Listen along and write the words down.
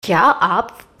क्या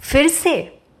आप फिर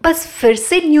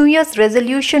से न्यू ईयर्स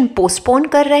रेजोल्यूशन पोस्टपोन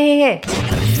कर रहे हैं?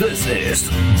 This is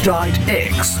Diet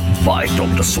X by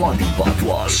Dr. Swati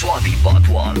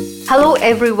Bathwal. Hello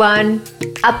everyone,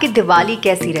 आपकी दिवाली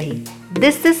कैसी रही?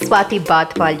 This is Swati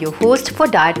Bathwal, your host for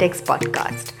diet X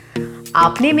podcast.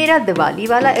 आपने मेरा दिवाली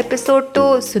वाला एपिसोड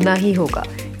तो सुना ही होगा,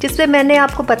 जिसमें मैंने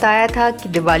आपको बताया था कि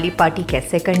दिवाली पार्टी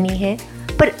कैसे करनी है।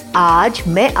 पर आज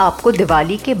मैं आपको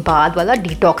दिवाली के बाद वाला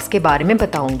डिटॉक्स के बारे में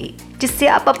बताऊंगी, जिससे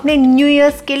आप अपने न्यू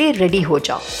ईयर्स के लिए रेडी हो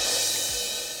जाओ।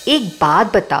 एक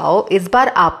बात बताओ, इस बार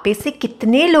आप में से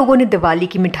कितने लोगों ने दिवाली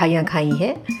की मिठाइयाँ खाई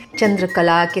हैं?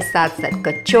 चंद्रकला के साथ साथ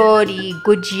कचौरी,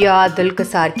 गुजिया,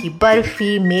 दिलकसार की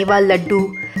बर्फी, मेवा लड्डू।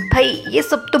 भाई ये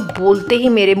सब तो बोलते ही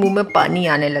मेरे मुंह में पानी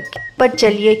आने लग गया। पर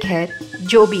चलिए खैर,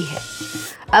 जो भी है,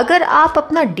 अगर आप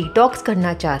अपना डिटॉक्स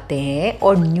करना चाहते हैं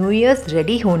और न्यू ईयर्स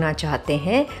रेडी होना चाहते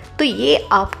हैं तो ये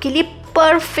आपके लिए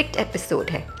परफेक्ट एपिसोड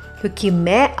है, क्योंकि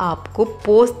मैं आपको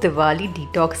पोस्ट दिवाली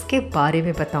डिटॉक्स के बारे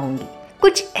में बताऊंगी।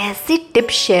 कुछ ऐसी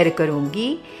टिप्स शेयर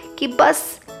करूंगी कि बस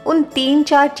उन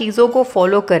 3-4 चीज़ों को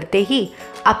फॉलो करते ही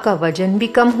आपका वजन भी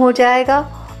कम हो जाएगा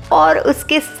और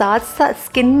उसके साथ साथ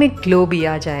स्किन में ग्लो भी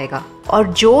आ जाएगा। और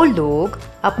जो लोग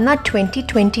अपना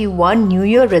 2021 न्यू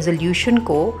ईयर रेजोल्यूशन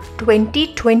को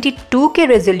 2022 के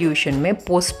रेजोल्यूशन में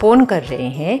पोस्टपोन कर रहे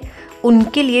हैं,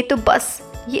 उनके लिए तो बस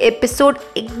ये एपिसोड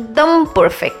एकदम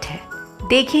परफेक्ट है।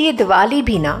 देखिए, ये दिवाली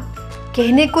भी ना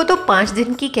कहने को तो 5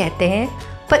 दिन की कहते हैं,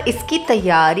 पर इसकी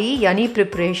तैयारी यानी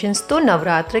प्रिपरेशंस तो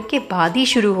नवरात्र के बाद ही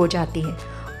शुरू हो जाती हैं।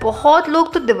 बहुत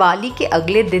लोग तो दिवाली के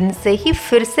अगले दिन से ही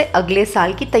फिर से अगले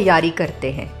साल की तैयारी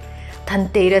करते हैं।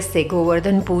 धनतेरस से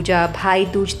गोवर्धन पूजा, भाई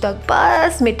दूज तक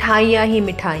बस मिठाइयाँ ही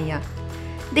मिठाइयाँ।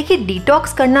 देखिए,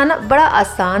 डिटॉक्स करना ना बड़ा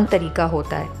आसान तरीका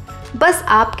होता है। बस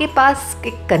आपके पास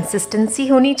एक कंसिस्टेंसी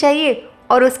होनी चाहिए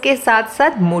और उसके साथ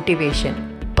साथ मोटिवेशन।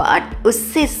 बट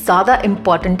उससे ज़्यादा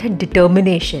इम्पॉर्टेंट है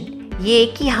डिटर्मिनेशन, ये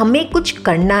कि हमें कुछ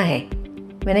करना है।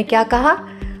 मैंने क्या कहा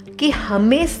कि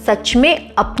हमें सच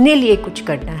में अपने लिए कुछ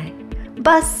करना है।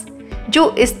 बस जो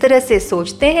इस तरह से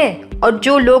सोचते हैं और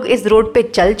जो लोग इस रोड पे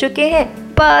चल चुके हैं,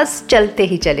 बस चलते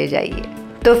ही चले जाइए।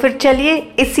 तो फिर चलिए,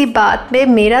 इसी बात में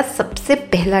मेरा सबसे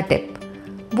पहला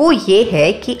टिप वो ये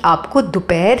है कि आपको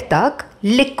दोपहर तक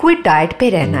लिक्विड डाइट पे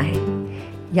रहना है,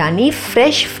 यानी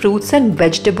फ्रेश फ्रूट्स एंड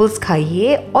वेजिटेबल्स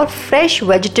खाइए और फ्रेश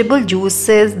वेजिटेबल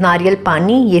जूसेस, नारियल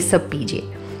पानी, ये सब पीजिए।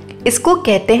 इसको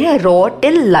कहते हैं रॉ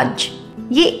टिल लंच।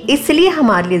 ये इसलिए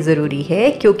हमारे लिए ज़रूरी है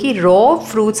क्योंकि raw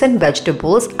fruits and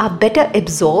vegetables are better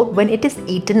absorb when it is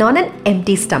eaten on an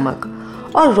empty stomach.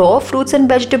 और रॉ फ्रूट्स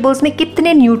एंड वेजिटेबल्स में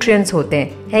कितने न्यूट्रिएंट्स होते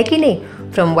हैं, है कि नहीं?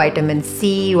 From vitamin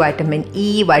C, vitamin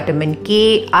E, vitamin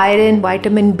के, आयरन,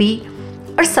 विटामिन बी,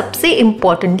 और सबसे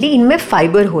इम्पॉर्टेंटली इनमें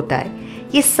फाइबर होता है।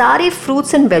 ये सारे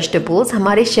फ्रूट्स एंड वेजिटेबल्स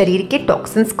हमारे शरीर के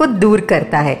टॉक्सिन्स को दूर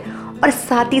करता है और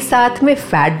साथ ही साथ में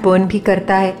फैट बर्न भी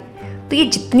करता है। तो ये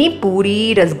जितनी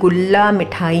पूरी, रसगुल्ला,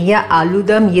 मिठाइयाँ,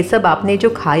 आलूदम, ये सब आपने जो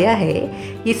खाया है,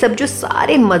 ये सब जो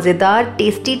सारे मज़ेदार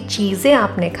टेस्टी चीज़ें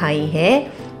आपने खाई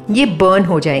हैं, ये बर्न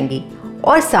हो जाएंगी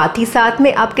और साथ ही साथ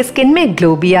में आपके स्किन में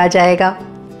ग्लो भी आ जाएगा।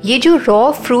 ये जो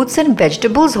रॉ फ्रूट्स एंड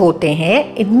वेजिटेबल्स होते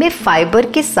हैं, इनमें फाइबर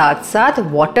के साथ साथ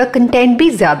वाटर कंटेंट भी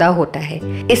ज़्यादा होता है।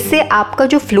 इससे आपका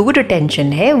जो फ्लूइड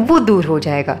रिटेंशन है वो दूर हो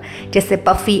जाएगा। जैसे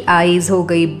पफी आईज हो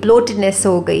गई, ब्लोटिनेस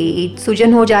हो गई,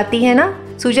 सूजन हो जाती है ना,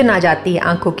 सूजन आ जाती है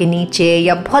आंखों के नीचे,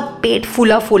 या बहुत पेट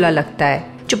फूला फूला लगता है,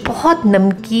 जो बहुत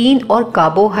नमकीन और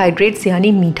कार्बोहाइड्रेट्स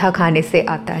यानी मीठा खाने से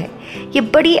आता है, ये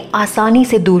बड़ी आसानी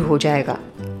से दूर हो जाएगा।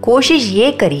 कोशिश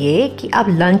ये करिए कि आप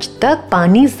लंच तक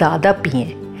पानी ज़्यादा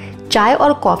पिएं, चाय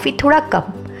और कॉफ़ी थोड़ा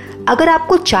कम। अगर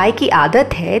आपको चाय की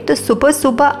आदत है तो सुबह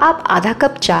सुबह आप आधा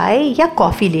कप चाय या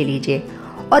कॉफ़ी ले लीजिए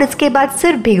और इसके बाद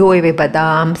सिर्फ भिगोए हुए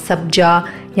बादाम, सब्जा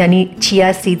यानी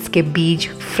चिया सीड्स के बीज,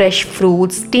 फ्रेश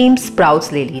फ्रूट्स, स्टीम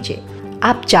स्प्राउट्स ले लीजिए।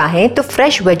 आप चाहें तो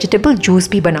फ्रेश वेजिटेबल जूस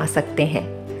भी बना सकते हैं।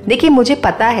 देखिए, मुझे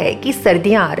पता है कि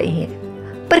सर्दियाँ आ रही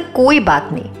हैं, पर कोई बात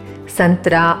नहीं,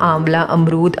 संतरा, आंवला,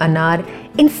 अमरूद, अनार,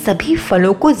 इन सभी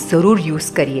फलों को ज़रूर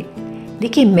यूज़ करिए।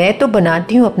 देखिए, मैं तो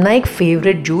बनाती हूँ अपना एक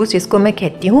फेवरेट जूस, जिसको मैं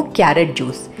कहती हूँ कैरेट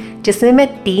जूस, जिसमें मैं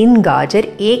 3 गाजर,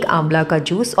 1 आंवला का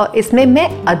जूस और इसमें मैं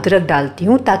अदरक डालती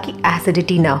हूँ ताकि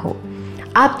एसिडिटी ना हो।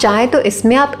 आप चाहें तो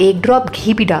इसमें आप 1 ड्रॉप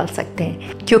घी भी डाल सकते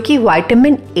हैं, क्योंकि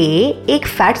विटामिन ए एक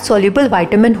फैट सॉल्युबल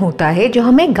विटामिन होता है जो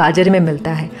हमें गाजर में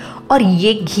मिलता है और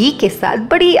ये घी के साथ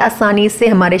बड़ी आसानी से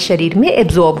हमारे शरीर में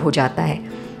एब्जॉर्ब हो जाता है।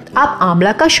 आप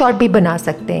आंवला का शॉट भी बना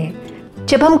सकते हैं।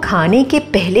 जब हम खाने के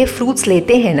पहले फ्रूट्स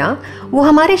लेते हैं ना, वो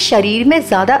हमारे शरीर में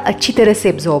ज़्यादा अच्छी तरह से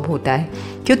एब्जॉर्ब होता है,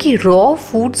 क्योंकि रॉ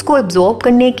फूड्स को एब्जॉर्ब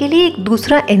करने के लिए एक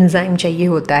दूसरा एंजाइम चाहिए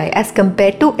होता है as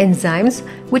compare to enzymes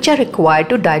which are required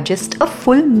to digest a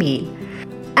full meal.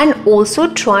 And also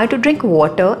try to drink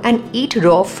water and eat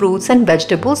raw fruits and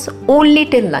vegetables only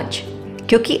till lunch.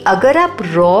 क्योंकि अगर आप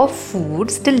रॉ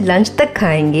फूड्स टिल लंच तक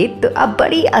खाएंगे तो आप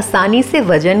बड़ी आसानी से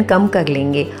वजन कम कर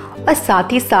लेंगे और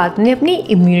साथ ही साथ में अपनी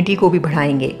इम्यूनिटी को भी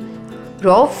बढ़ाएंगे।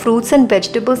 रॉ फ्रूट्स एंड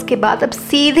वेजिटेबल्स के बाद आप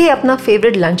सीधे अपना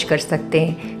फेवरेट लंच कर सकते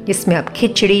हैं, जिसमें आप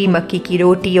खिचड़ी, मक्की की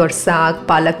रोटी और साग,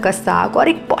 पालक का साग और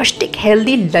एक पौष्टिक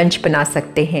हेल्दी लंच बना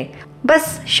सकते हैं।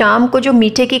 बस शाम को जो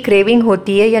मीठे की क्रेविंग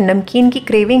होती है या नमकीन की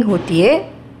क्रेविंग होती है,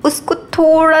 उसको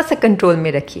थोड़ा सा कंट्रोल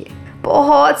में रखिए।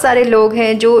 बहुत सारे लोग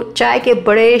हैं जो चाय के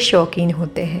बड़े शौकीन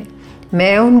होते हैं।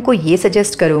 मैं उनको ये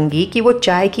सजेस्ट करूँगी कि वो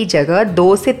चाय की जगह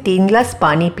 2 से 3 गिलास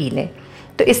पानी पी लें।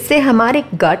 तो इससे हमारे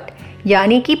गट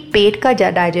यानी कि पेट का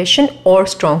डाइजेशन और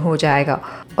स्ट्रॉन्ग हो जाएगा।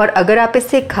 और अगर आप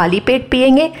इसे खाली पेट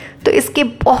पिएंगे तो इसके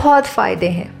बहुत फ़ायदे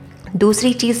हैं।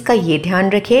 दूसरी चीज़ का ये ध्यान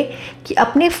रखें कि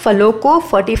अपने फलों को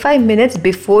 45 मिनट्स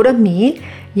बिफोर अ मील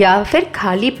या फिर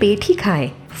खाली पेट ही खाएं।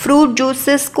 फ्रूट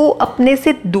जूसेस को अपने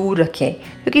से दूर रखें,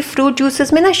 क्योंकि फ्रूट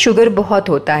जूसेस में ना शुगर बहुत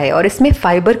होता है और इसमें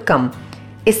फाइबर कम।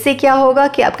 इससे क्या होगा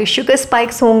कि आपके शुगर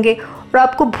स्पाइक्स होंगे और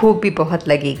आपको भूख भी बहुत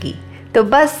लगेगी। तो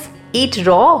बस eat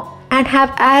raw and have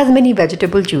as many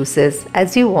vegetable juices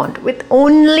as you want with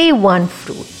only one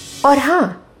fruit. और हाँ,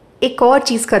 एक और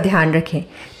चीज़ का ध्यान रखें,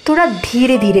 थोड़ा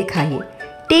धीरे धीरे खाइए।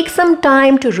 Take some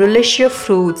time to relish your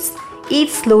fruits.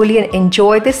 Eat slowly and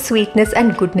enjoy the sweetness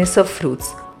and goodness of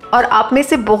fruits. और आप में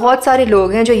से बहुत सारे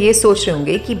लोग हैं जो ये सोच रहे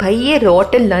होंगे कि भाई ये रॉ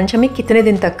टिल लंच हमें कितने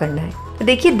दिन तक करना है। तो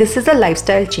देखिए, this is a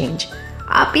lifestyle change.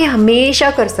 आप ये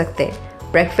हमेशा कर सकते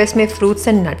हैं। ब्रेकफास्ट में फ्रूट्स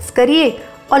एंड नट्स करिए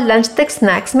और लंच तक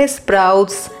स्नैक्स में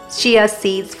sprouts, chia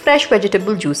seeds, fresh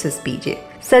vegetable juices पीजिए।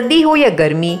 सर्दी हो या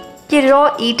गर्मी, ये रॉ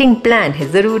ईटिंग प्लान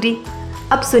है ज़रूरी।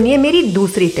 अब सुनिए मेरी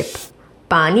दूसरी टिप,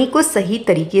 पानी को सही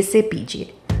तरीके से पीजिए।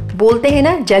 बोलते हैं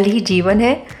ना, जल ही जीवन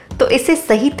है, तो इसे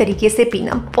सही तरीके से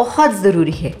पीना बहुत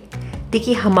ज़रूरी है।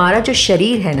 देखिए, हमारा जो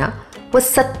शरीर है ना, वो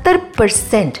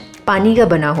 70% पानी का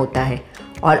बना होता है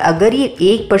और अगर ये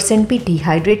 1% भी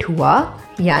डिहाइड्रेट हुआ,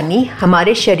 यानी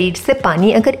हमारे शरीर से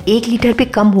पानी अगर 1 लीटर भी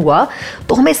कम हुआ,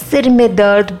 तो हमें सिर में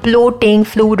दर्द, bloating,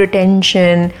 fluid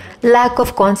retention, lack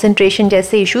of concentration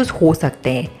जैसे इश्यूज हो सकते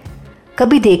हैं।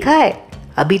 कभी देखा है,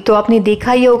 अभी तो आपने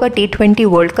देखा ही होगा T20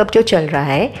 वर्ल्ड कप जो चल रहा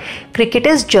है,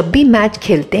 क्रिकेटर्स जब भी मैच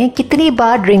खेलते हैं कितनी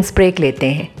बार ड्रिंक्स ब्रेक लेते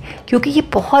हैं, क्योंकि ये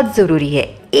बहुत ज़रूरी है।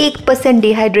 1%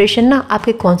 डिहाइड्रेशन ना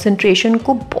आपके कंसंट्रेशन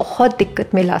को बहुत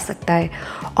दिक्कत में ला सकता है।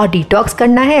 और डिटॉक्स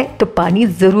करना है तो पानी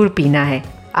ज़रूर पीना है।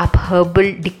 आप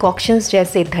हर्बल डिकॉक्शंस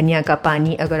जैसे धनिया का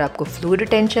पानी अगर आपको फ्लूइड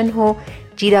रिटेंशन हो,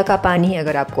 जीरा का पानी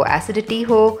अगर आपको एसिडिटी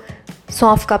हो,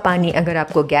 सौंफ का पानी अगर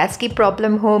आपको गैस की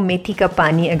प्रॉब्लम हो, मेथी का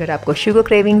पानी अगर आपको शुगर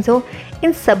क्रेविंग्स हो,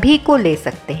 इन सभी को ले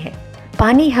सकते हैं।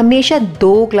 पानी हमेशा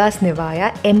 2 ग्लास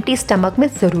निवाया एम्प्टी स्टमक में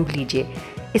ज़रूर लीजिए।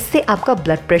 इससे आपका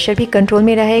ब्लड प्रेशर भी कंट्रोल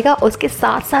में रहेगा और उसके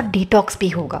साथ साथ डिटॉक्स भी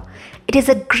होगा। It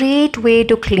is a great way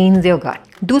to cleanse your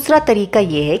gut. दूसरा तरीका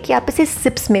ये है कि आप इसे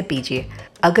सिप्स में पीजिए।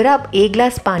 अगर आप 1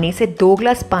 ग्लास पानी से 2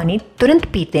 ग्लास पानी तुरंत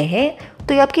पीते हैं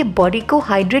तो ये आपकी बॉडी को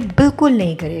हाइड्रेट बिल्कुल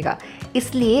नहीं करेगा,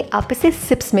 इसलिए आप इसे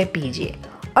सिप्स में पीजिए।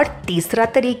 और तीसरा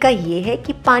तरीका ये है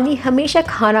कि पानी हमेशा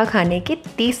खाना खाने के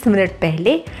 30 मिनट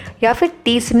पहले या फिर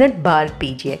 30 मिनट बाद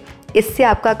पीजिए। इससे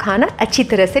आपका खाना अच्छी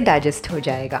तरह से डाइजेस्ट हो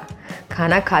जाएगा।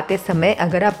 खाना खाते समय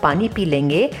अगर आप पानी पी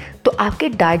लेंगे तो आपके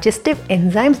डाइजेस्टिव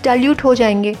एंजाइम्स डाइल्यूट हो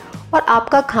जाएंगे और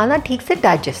आपका खाना ठीक से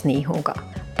डाइजेस्ट नहीं होगा।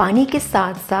 पानी के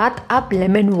साथ साथ आप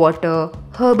लेमन वाटर,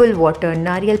 हर्बल वाटर,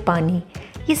 नारियल पानी,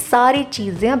 ये सारी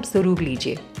चीज़ें आप ज़रूर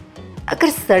लीजिए। अगर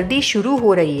सर्दी शुरू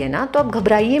हो रही है ना, तो आप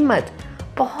घबराइए मत।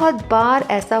 बहुत बार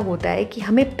ऐसा होता है कि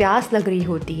हमें प्यास लग रही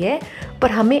होती है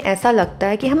पर हमें ऐसा लगता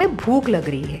है कि हमें भूख लग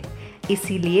रही है।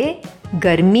 इसीलिए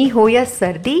गर्मी हो या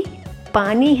सर्दी,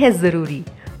 पानी है ज़रूरी।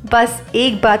 बस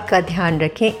एक बात का ध्यान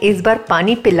रखें, इस बार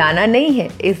पानी पिलाना नहीं है,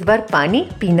 इस बार पानी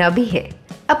पीना भी है।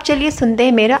 अब चलिए सुनते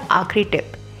हैं मेरा आखिरी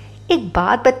टिप। एक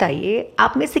बात बताइए,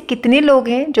 आप में से कितने लोग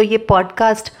हैं जो ये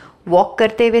पॉडकास्ट वॉक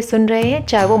करते हुए सुन रहे हैं,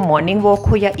 चाहे वो मॉर्निंग वॉक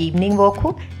हो या इवनिंग वॉक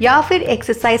हो या फिर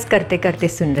एक्सरसाइज करते करते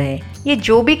सुन रहे हैं। ये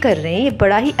जो भी कर रहे हैं ये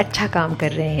बड़ा ही अच्छा काम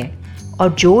कर रहे हैं।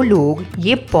 और जो लोग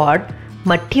ये पॉड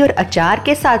मट्ठी और अचार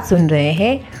के साथ सुन रहे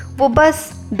हैं, वो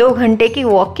बस 2 घंटे की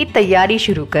वॉक की तैयारी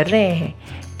शुरू कर रहे हैं,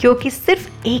 क्योंकि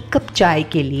सिर्फ 1 कप चाय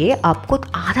के लिए आपको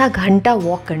आधा घंटा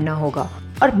वॉक करना होगा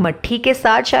और मट्ठी के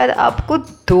साथ शायद आपको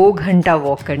 2 घंटा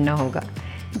वॉक करना होगा।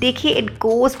 देखिए, it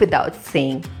goes without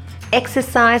saying,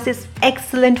 exercise is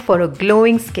excellent for a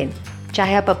glowing skin.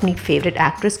 चाहे आप अपनी फेवरेट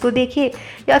एक्ट्रेस को देखिए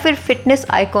या फिर फिटनेस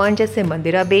आइकॉन जैसे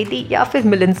मंदिरा बेदी या फिर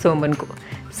मिलिंद सोमन को,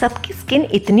 सबकी स्किन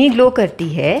इतनी ग्लो करती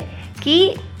है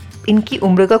कि इनकी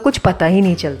उम्र का कुछ पता ही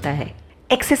नहीं चलता है।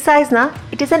 एक्सरसाइज ना,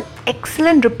 it is an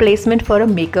excellent replacement for a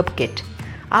makeup kit.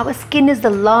 Our skin is the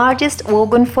largest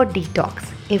organ for detox.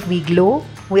 If we glow,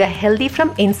 we are healthy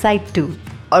from inside too.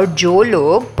 और जो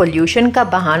लोग पोल्यूशन का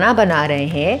बहाना बना रहे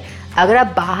हैं, अगर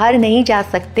आप बाहर नहीं जा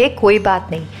सकते कोई बात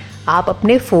नहीं, आप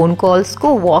अपने फ़ोन कॉल्स को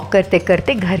वॉक करते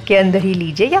करते घर के अंदर ही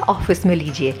लीजिए या ऑफिस में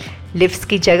लीजिए। लिफ्ट्स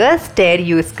की जगह स्टेयर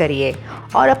यूज़ करिए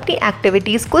और अपनी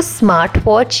एक्टिविटीज़ को स्मार्ट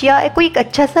वॉच या कोई एक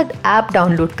अच्छा सा ऐप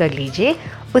डाउनलोड कर लीजिए,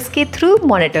 उसके थ्रू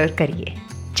मॉनिटर करिए।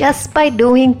 Just by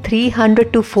doing 300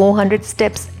 to 400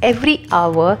 steps every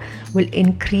hour will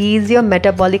increase your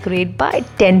metabolic rate by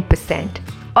 10%.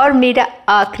 और मेरा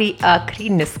आखिरी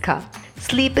नुस्खा,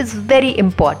 sleep is very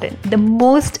important. The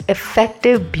most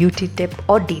effective beauty tip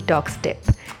or detox tip.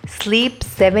 Sleep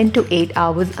 7 to 8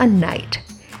 hours a night.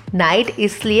 Night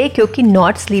इसलिए क्योंकि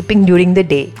not sleeping during the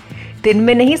day. दिन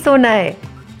में नहीं सोना है।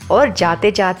 और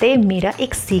जाते जाते मेरा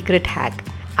एक सीक्रेट हैक,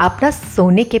 आप ना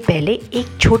सोने के पहले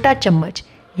एक छोटा चम्मच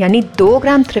यानी 2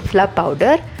 ग्राम त्रिफला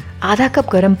पाउडर आधा कप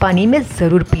गर्म पानी में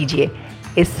ज़रूर पीजिए।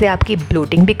 इससे आपकी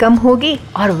ब्लोटिंग भी कम होगी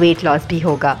और वेट लॉस भी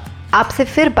होगा। आपसे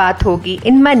फिर बात होगी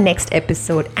in my next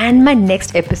episode, and my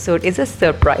next episode is a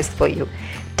surprise for you.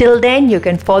 Till then, you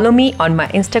can follow me on my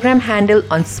Instagram handle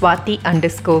on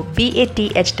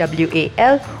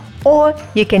Swati_BATHWAL, or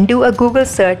you can do a Google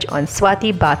search on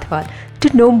Swati Bathwal to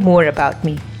know more about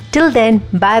me. Till then,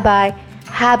 bye bye.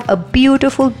 Have a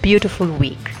beautiful, beautiful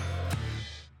week.